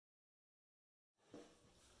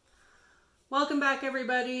Welcome back,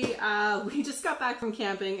 everybody. We just got back from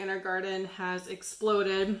camping and our garden has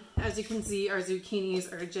exploded. As you can see, our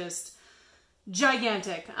zucchinis are just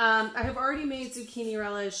gigantic. I have already made zucchini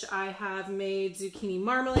relish. I have made zucchini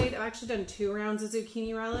marmalade. I've actually done 2 rounds of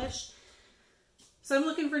zucchini relish. So I'm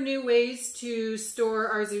looking for new ways to store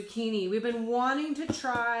our zucchini. We've been wanting to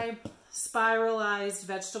try spiralized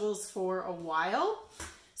vegetables for a while.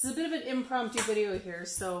 This is a bit of an impromptu video here,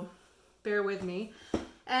 so bear with me.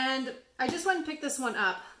 And I just went and picked this one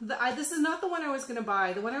up. This is not the one I was going to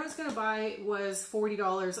buy. The one I was going to buy was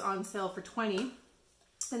 $40 on sale for $20.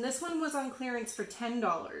 And this one was on clearance for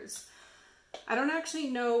 $10. I don't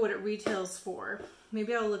actually know what it retails for.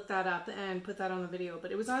 Maybe I'll look that up and put that on the video.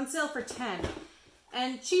 But it was on sale for $10.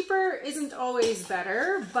 And cheaper isn't always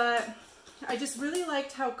better, but I just really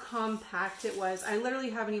liked how compact it was. I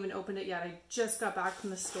literally haven't even opened it yet. I just got back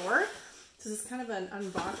from the store. So this is kind of an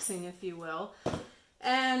unboxing, if you will.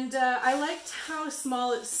 And I liked how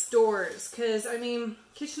small it stores, because I mean,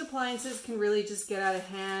 kitchen appliances can really just get out of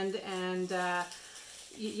hand, and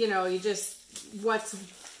you know, you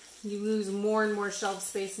lose more and more shelf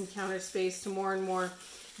space and counter space to more and more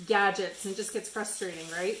gadgets, and it just gets frustrating,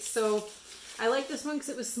 right? So I like this one because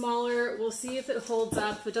it was smaller. We'll see if it holds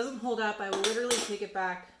up. If it doesn't hold up, I will literally take it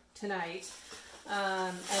back tonight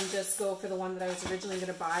and just go for the one that I was originally going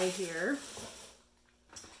to buy here.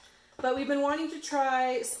 But we've been wanting to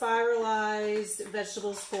try spiralized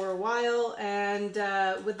vegetables for a while, and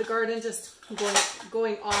with the garden just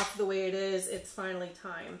going off the way it is, it's finally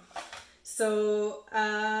time. So,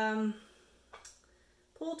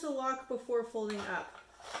 pull to lock before folding up.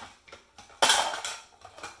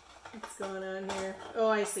 What's going on here? Oh,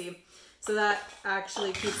 I see. So that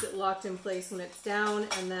actually keeps it locked in place when it's down,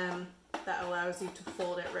 and then that allows you to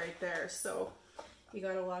fold it right there. So you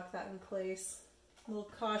gotta lock that in place. A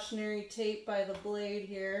little cautionary tape by the blade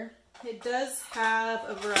here. It does have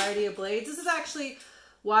a variety of blades. This is actually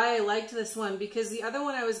why I liked this one, because the other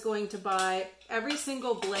one I was going to buy, every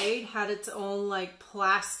single blade had its own like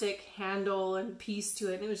plastic handle and piece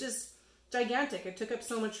to it, and it was just gigantic. It took up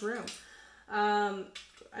so much room,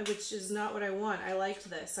 which is not what I want. I liked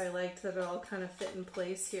this. I liked that it all kind of fit in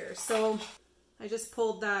place here. So I just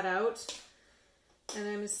pulled that out, and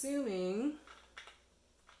I'm assuming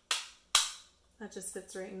that just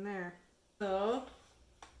fits right in there. So,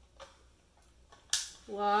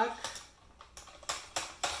 lock.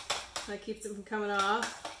 That keeps it from coming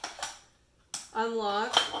off.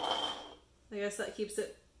 Unlock. I guess that keeps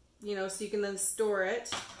it, you know, so you can then store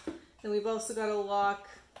it. And we've also got a lock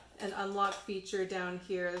and unlock feature down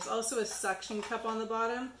here. There's also a suction cup on the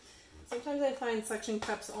bottom. Sometimes I find suction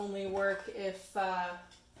cups only work if,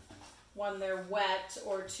 one, they're wet,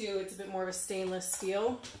 or two, it's a bit more of a stainless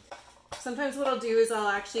steel. Sometimes what I'll do is I'll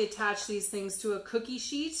actually attach these things to a cookie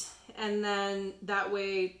sheet, and then that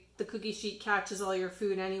way the cookie sheet catches all your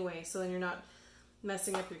food anyway, so then you're not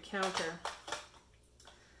messing up your counter.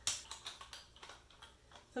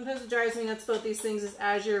 Sometimes what drives me nuts about these things is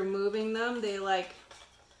as you're moving them, they like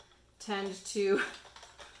tend to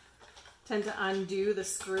undo the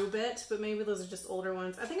screw bit, but maybe those are just older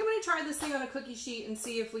ones. I think I'm going to try this thing on a cookie sheet and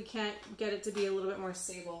see if we can't get it to be a little bit more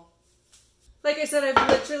stable. Like I said, I've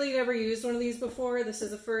literally never used one of these before. This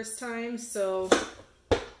is the first time, so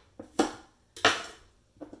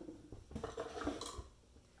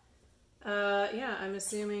yeah, I'm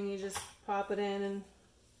assuming you just pop it in and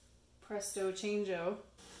presto changeo.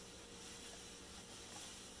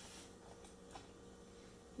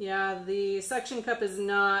 Yeah, the suction cup is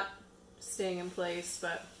not staying in place,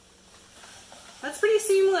 but that's pretty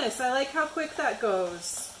seamless. I like how quick that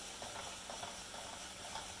goes.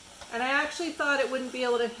 And I actually thought it wouldn't be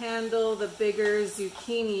able to handle the bigger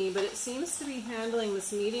zucchini, but it seems to be handling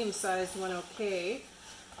this medium-sized one okay.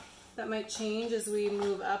 That might change as we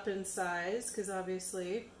move up in size, because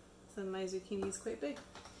obviously some of my zucchini is quite big.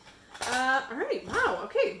 All right, wow,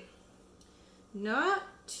 okay. Not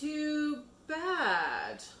too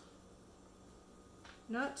bad.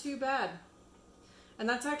 Not too bad. And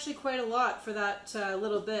that's actually quite a lot for that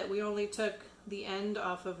little bit. We only took the end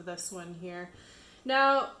off of this one here.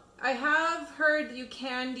 Now, I have heard that you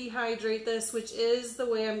can dehydrate this, which is the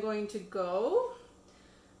way I'm going to go.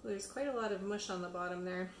 There's quite a lot of mush on the bottom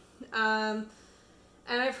there. And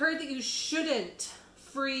I've heard that you shouldn't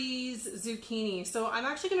freeze zucchini. So I'm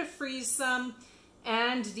actually going to freeze some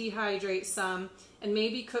and dehydrate some, and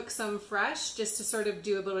maybe cook some fresh, just to sort of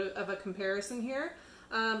do a bit of a comparison here.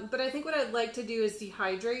 But I think what I'd like to do is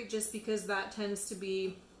dehydrate, just because that tends to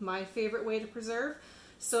be my favorite way to preserve.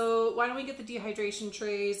 So why don't we get the dehydration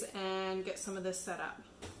trays and get some of this set up.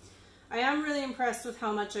 I am really impressed with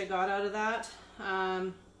how much I got out of that.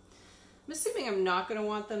 I'm assuming I'm not going to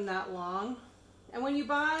want them that long. And when you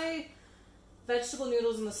buy vegetable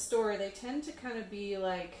noodles in the store, they tend to kind of be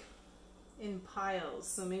like in piles.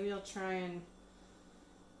 So maybe I'll try and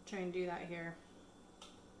do that here.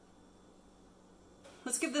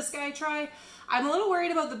 Let's give this guy a try. I'm a little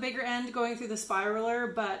worried about the bigger end going through the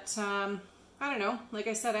spiraler, but I don't know. Like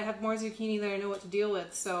I said, I have more zucchini than I know what to deal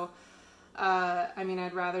with. So, I mean,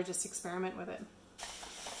 I'd rather just experiment with it.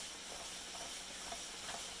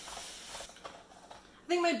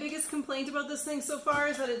 I think my biggest complaint about this thing so far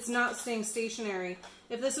is that it's not staying stationary.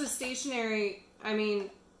 If this was stationary, I mean,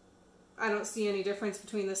 I don't see any difference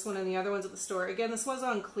between this one and the other ones at the store. Again, this was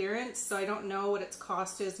on clearance, so I don't know what its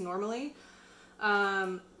cost is normally.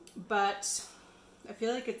 But I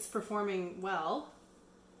feel like it's performing well.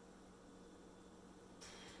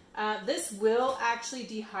 This will actually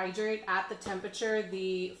dehydrate at the temperature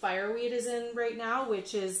the fireweed is in right now,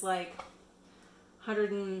 which is like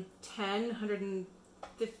 110, 115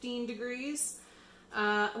 degrees.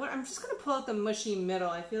 I'm just going to pull out the mushy middle.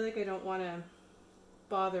 I feel like I don't want to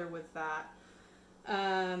bother with that.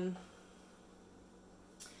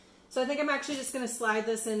 So I think I'm actually just going to slide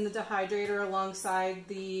this in the dehydrator alongside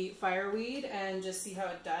the fireweed and just see how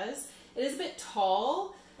it does. It is a bit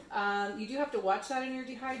tall. You do have to watch that in your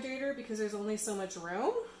dehydrator because there's only so much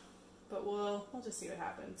room, but we'll just see what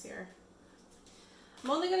happens here.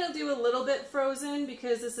 I'm only going to do a little bit frozen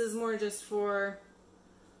because this is more just for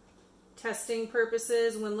testing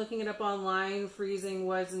purposes. When looking it up online, freezing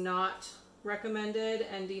was not recommended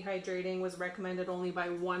and dehydrating was recommended only by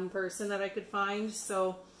one person that I could find.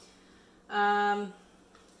 So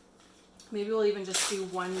maybe we'll even just do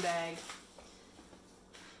one bag.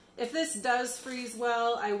 If this does freeze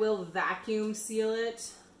well, I will vacuum seal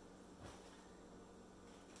it.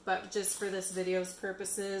 But just for this video's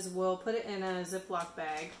purposes, we'll put it in a Ziploc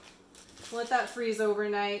bag. Let that freeze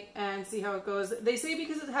overnight and see how it goes. They say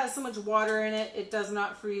because it has so much water in it, it does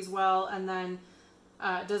not freeze well, and then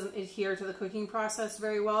it doesn't adhere to the cooking process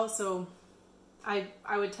very well. So I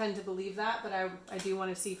would tend to believe that, but I do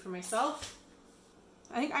want to see for myself.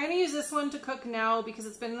 I think I'm going to use this one to cook now because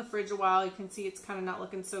it's been in the fridge a while. You can see it's kind of not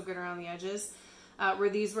looking so good around the edges, where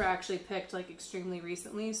these were actually picked like extremely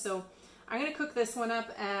recently. So I'm going to cook this one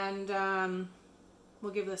up and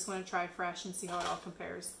we'll give this one a try fresh and see how it all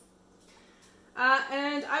compares.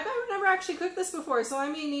 And I've never actually cooked this before, so I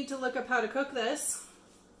may need to look up how to cook this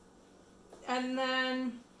and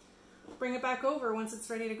then bring it back over once it's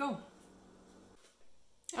ready to go.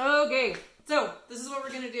 Okay, so this is what we're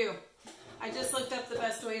going to do. I just looked up the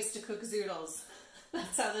best ways to cook zoodles.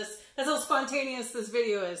 That's how spontaneous this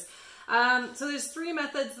video is. So there's 3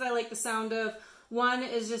 methods that I like the sound of. One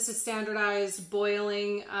is just a standardized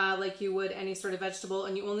boiling like you would any sort of vegetable,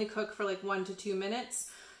 and you only cook for like 1 to 2 minutes.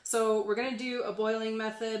 So we're going to do a boiling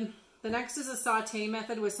method. The next is a saute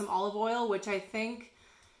method with some olive oil, which I think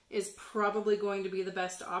is probably going to be the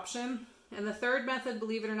best option. And the third method,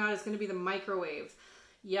 believe it or not, is going to be the microwave.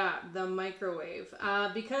 Yeah, the microwave.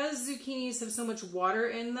 Because zucchinis have so much water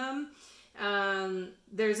in them,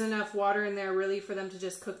 there's enough water in there really for them to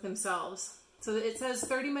just cook themselves. So it says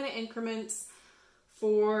 30-minute increments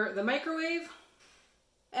for the microwave.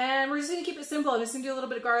 And we're just going to keep it simple. I'm just going to do a little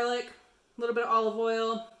bit of garlic, a little bit of olive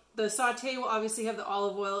oil. The saute will obviously have the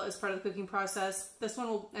olive oil as part of the cooking process. This one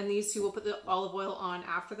will, and these two will put the olive oil on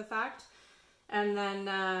after the fact. And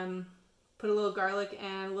then put a little garlic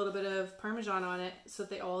and a little bit of Parmesan on it so that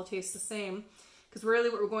they all taste the same. Because really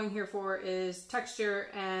what we're going here for is texture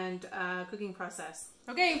and cooking process.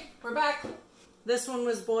 Okay, we're back. This one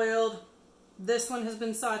was boiled. This one has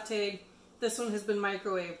been sauteed. This one has been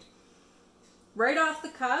microwaved. Right off the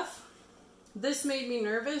cuff, this made me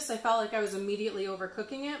nervous. I felt like I was immediately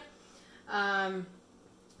overcooking it.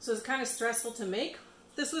 So it's kind of stressful to make.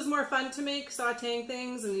 This was more fun to make, sauteing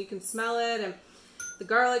things, and you can smell it, and the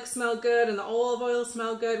garlic smelled good, and the olive oil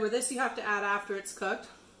smelled good, where this you have to add after it's cooked.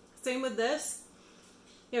 Same with this.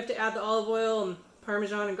 You have to add the olive oil and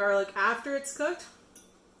Parmesan and garlic after it's cooked.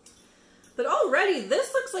 But already,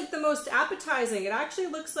 this looks like the most appetizing. It actually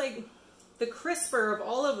looks like the crisper of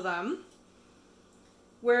all of them,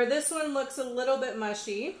 where this one looks a little bit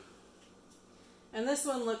mushy, and this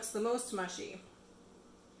one looks the most mushy.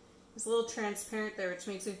 It's a little transparent there, which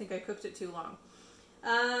makes me think I cooked it too long.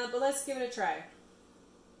 But let's give it a try.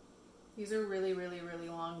 These are really, really, really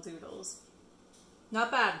long zoodles.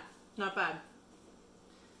 Not bad. Not bad.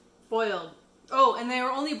 Boiled. Oh, and they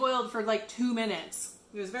were only boiled for like 2 minutes.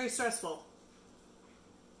 It was very stressful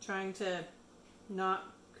trying to not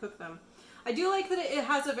cook them. I do like that it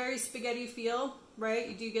has a very spaghetti feel, right?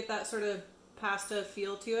 You do get that sort of pasta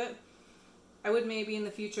feel to it. I would maybe in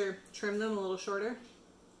the future trim them a little shorter.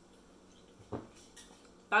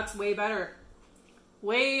 That's way better.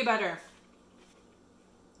 Way better.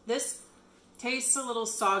 This tastes a little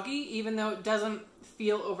soggy, even though it doesn't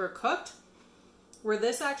feel overcooked, where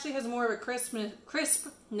this actually has more of a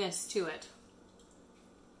crispness to it.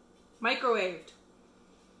 Microwaved.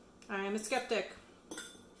 I am a skeptic.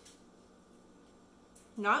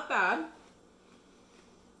 Not bad.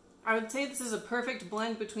 I would say this is a perfect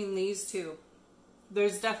blend between these two.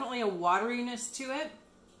 There's definitely a wateriness to it,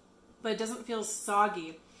 but it doesn't feel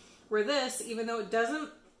soggy. Where this, even though it doesn't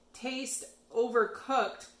taste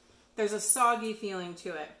overcooked, there's a soggy feeling to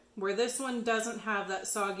it. Where this one doesn't have that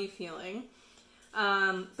soggy feeling,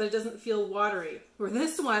 but it doesn't feel watery. Where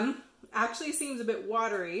this one actually seems a bit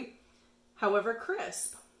watery, however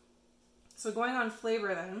crisp. So going on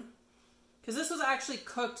flavor then, because this was actually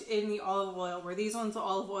cooked in the olive oil, where these ones, the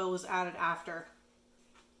olive oil was added after.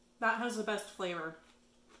 That has the best flavor.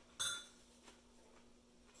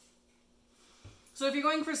 So if you're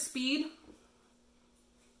going for speed,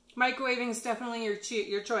 microwaving is definitely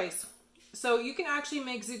your choice. So you can actually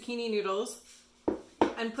make zucchini noodles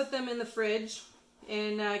and put them in the fridge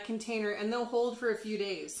in a container, and they'll hold for a few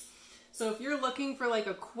days. So if you're looking for like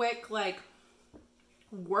a quick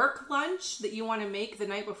work lunch that you want to make the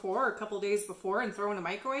night before or a couple days before and throw in a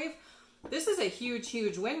microwave, this is a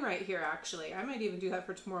huge win right here actually. I might even do that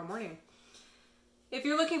for tomorrow morning. If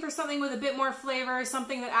you're looking for something with a bit more flavor,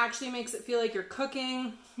 something that actually makes it feel like you're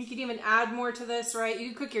cooking, you could even add more to this, right? You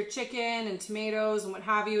could cook your chicken and tomatoes and what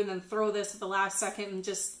have you, and then throw this at the last second and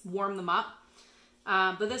just warm them up.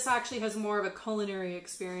 But this actually has more of a culinary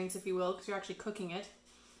experience, if you will, because you're actually cooking it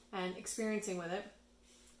and experiencing with it.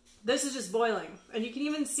 This is just boiling, and you can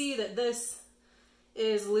even see that this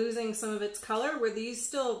is losing some of its color, where these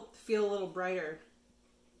still feel a little brighter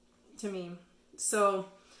to me. So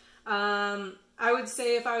I would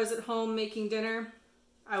say if I was at home making dinner,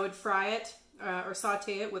 I would fry it or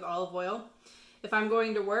saute it with olive oil. If I'm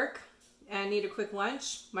going to work and need a quick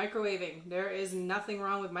lunch, microwaving. There is nothing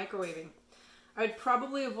wrong with microwaving. I would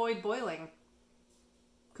probably avoid boiling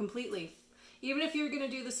completely. Even if you're going to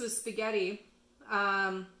do this with spaghetti,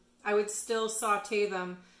 I would still saute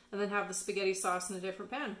them and then have the spaghetti sauce in a different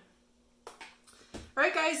pan.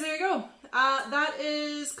 Alright guys, there you go. That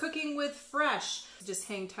is cooking with fresh. Just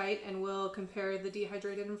hang tight and we'll compare the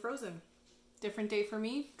dehydrated and frozen. Different day for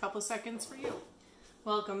me, couple seconds for you.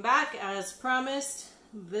 Welcome back. As promised,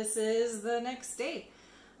 this is the next day.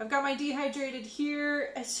 I've got my dehydrated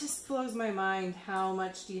here. It just blows my mind how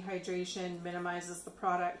much dehydration minimizes the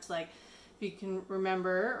product. Like, if you can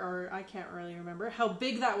remember, or I can't really remember, how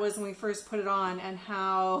big that was when we first put it on and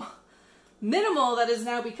how minimal that has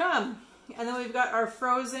now become. And then we've got our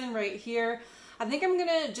frozen right here. I think I'm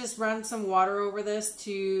gonna just run some water over this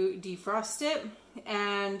to defrost it.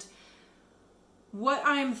 And what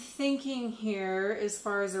I'm thinking here as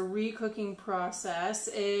far as a re-cooking process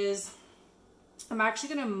is I'm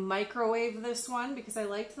actually gonna microwave this one because I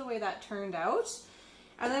liked the way that turned out.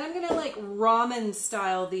 And then I'm gonna like ramen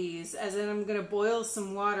style these, as in I'm gonna boil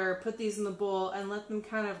some water, put these in the bowl and let them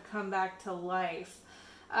kind of come back to life.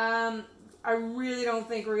 I really don't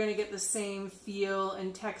think we're gonna get the same feel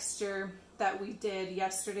and texture that we did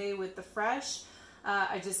yesterday with the fresh.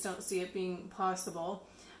 I just don't see it being possible.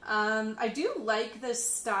 I do like this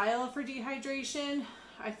style for dehydration.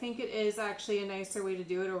 I think it is actually a nicer way to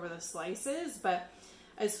do it over the slices, but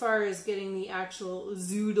as far as getting the actual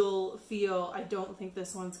zoodle feel, I don't think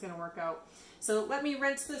this one's gonna work out. So let me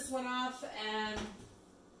rinse this one off and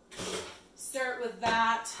start with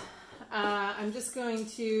that. I'm just going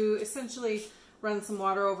to essentially run some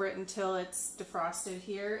water over it until it's defrosted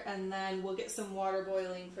here, and then we'll get some water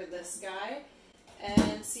boiling for this guy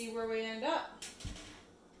and see where we end up.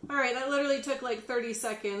 Alright, that literally took like 30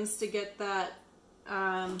 seconds to get that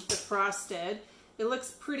defrosted. It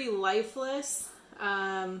looks pretty lifeless,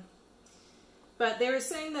 but they were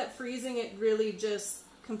saying that freezing it really just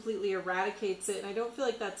completely eradicates it, and I don't feel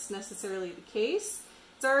like that's necessarily the case.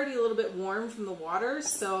 It's already a little bit warm from the water,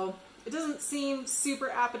 so it doesn't seem super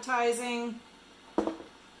appetizing.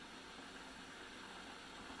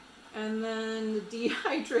 And then the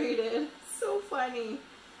dehydrated, so funny.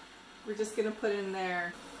 We're just gonna put in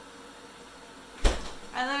there.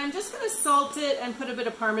 And then I'm just gonna salt it and put a bit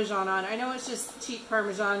of Parmesan on. I know it's just cheap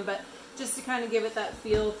Parmesan, but just to kind of give it that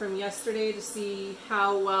feel from yesterday to see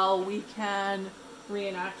how well we can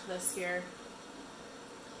reenact this here.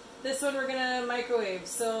 This one we're gonna microwave,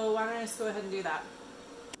 so why don't I just go ahead and do that.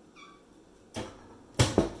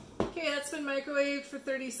 Okay, that's been microwaved for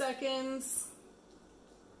 30 seconds.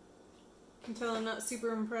 You can tell I'm not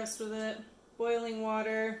super impressed with it. Boiling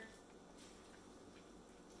water.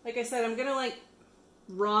 Like I said, I'm gonna like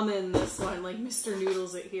ramen this one, like Mr.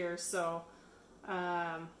 Noodles it here, so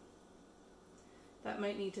that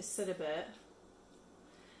might need to sit a bit.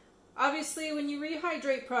 Obviously, when you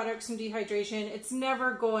rehydrate products from dehydration, it's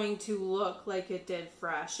never going to look like it did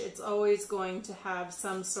fresh. It's always going to have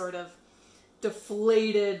some sort of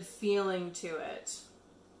deflated feeling to it.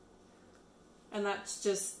 And that's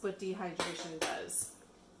just what dehydration does.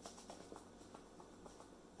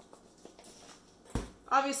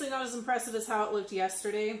 Obviously not as impressive as how it looked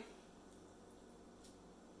yesterday.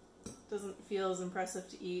 Doesn't feel as impressive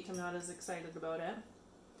to eat. I'm not as excited about it.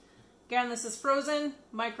 Again, this is frozen,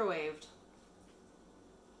 microwaved.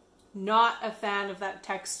 Not a fan of that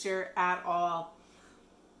texture at all.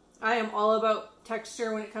 I am all about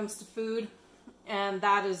texture when it comes to food, and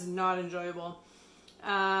that is not enjoyable.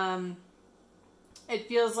 It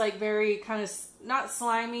feels like very kind of, not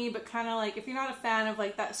slimy, but kind of like, if you're not a fan of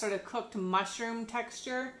like that sort of cooked mushroom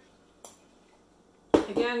texture.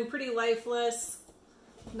 Again, pretty lifeless.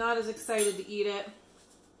 Not as excited to eat it.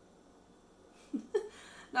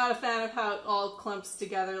 Not a fan of how it all clumps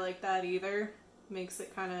together like that either. Makes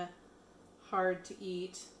it kind of hard to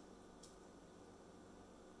eat.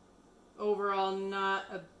 Overall, not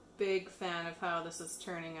a big fan of how this is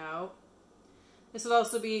turning out. This would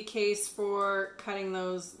also be a case for cutting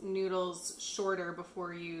those noodles shorter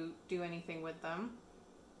before you do anything with them.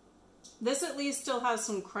 This at least still has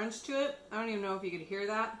some crunch to it. I don't even know if you could hear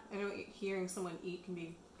that. I know hearing someone eat can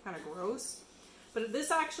be kind of gross. But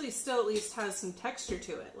this actually still at least has some texture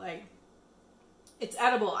to it. Like, it's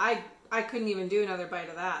edible. I couldn't even do another bite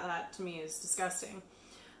of that. That to me is disgusting.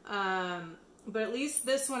 But at least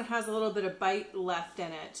this one has a little bit of bite left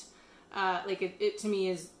in it. Like it to me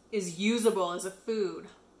is usable as a food.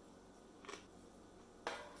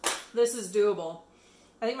 This is doable.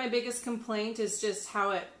 I think my biggest complaint is just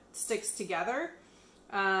how it sticks together.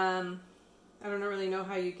 I don't really know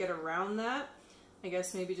how you get around that. I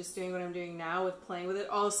guess maybe just doing what I'm doing now with playing with it.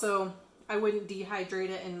 Also, I wouldn't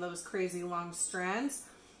dehydrate it in those crazy long strands.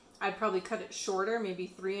 I'd probably cut it shorter,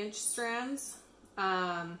 maybe 3-inch strands.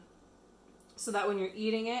 So that when you're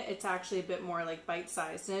eating it, it's actually a bit more like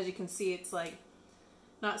bite-sized. And as you can see, it's like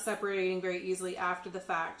not separating very easily after the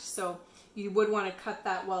fact. So you would want to cut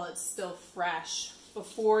that while it's still fresh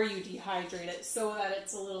before you dehydrate it so that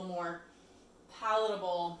it's a little more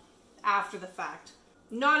palatable after the fact.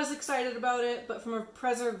 Not as excited about it, but from a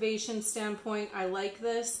preservation standpoint, I like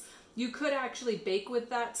this. You could actually bake with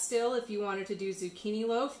that still if you wanted to do zucchini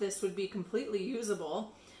loaf. This would be completely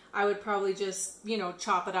usable. I would probably just, you know,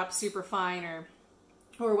 chop it up super fine or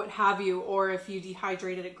what have you, or if you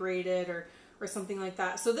dehydrated it, grated or something like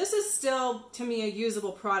that. So this is still, to me, a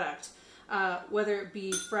usable product, whether it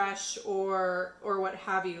be fresh or what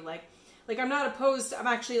have you. Like I'm not opposed. I'm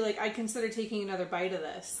actually like, I consider taking another bite of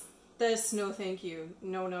this. This, no thank you.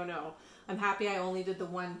 No, no, no. I'm happy I only did the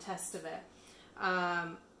one test of it.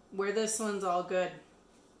 Where this one's all good.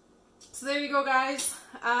 So there you go, guys.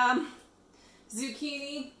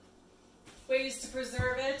 Zucchini, ways to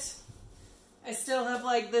preserve it. I still have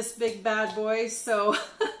like this big bad boy, so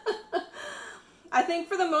I think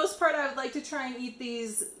for the most part I would like to try and eat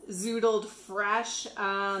these zoodled fresh.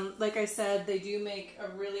 Like I said, they do make a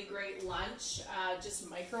really great lunch, just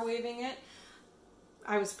microwaving it.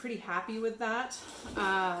 I was pretty happy with that,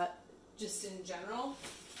 just in general.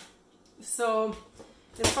 So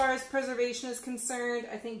as far as preservation is concerned,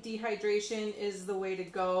 I think dehydration is the way to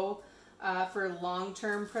go for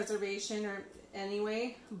long-term preservation or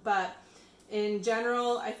anyway. But in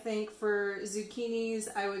general, I think for zucchinis,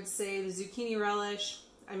 I would say the zucchini relish.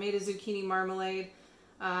 I made a zucchini marmalade,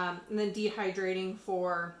 and then dehydrating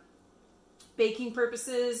for baking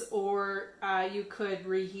purposes, or you could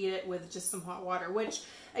reheat it with just some hot water, which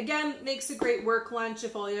again makes a great work lunch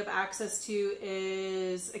if all you have access to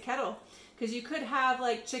is a kettle. Because you could have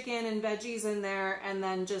like chicken and veggies in there and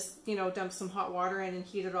then just, you know, dump some hot water in and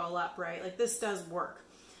heat it all up, right? Like this does work.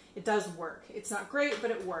 It does work. It's not great, but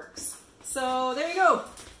it works. So there you go.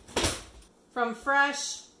 From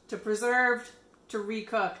fresh to preserved to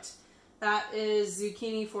recooked. That is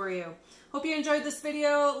zucchini for you. Hope you enjoyed this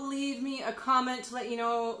video. Leave me a comment to let me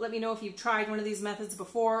know if you've tried one of these methods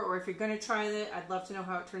before, or if you're going to try it. I'd love to know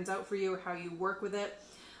how it turns out for you or how you work with it.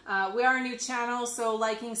 We are a new channel, so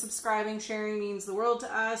liking, subscribing, sharing means the world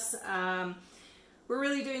to us. We're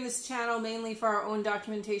really doing this channel mainly for our own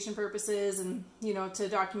documentation purposes and, you know, to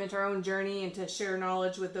document our own journey and to share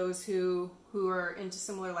knowledge with those who are into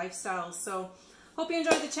similar lifestyles. So hope you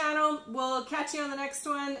enjoyed the channel. We'll catch you on the next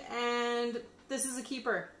one, and this is a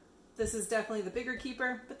keeper. This is definitely the bigger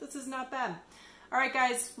keeper, but this is not bad. All right,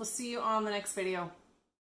 guys, we'll see you on the next video.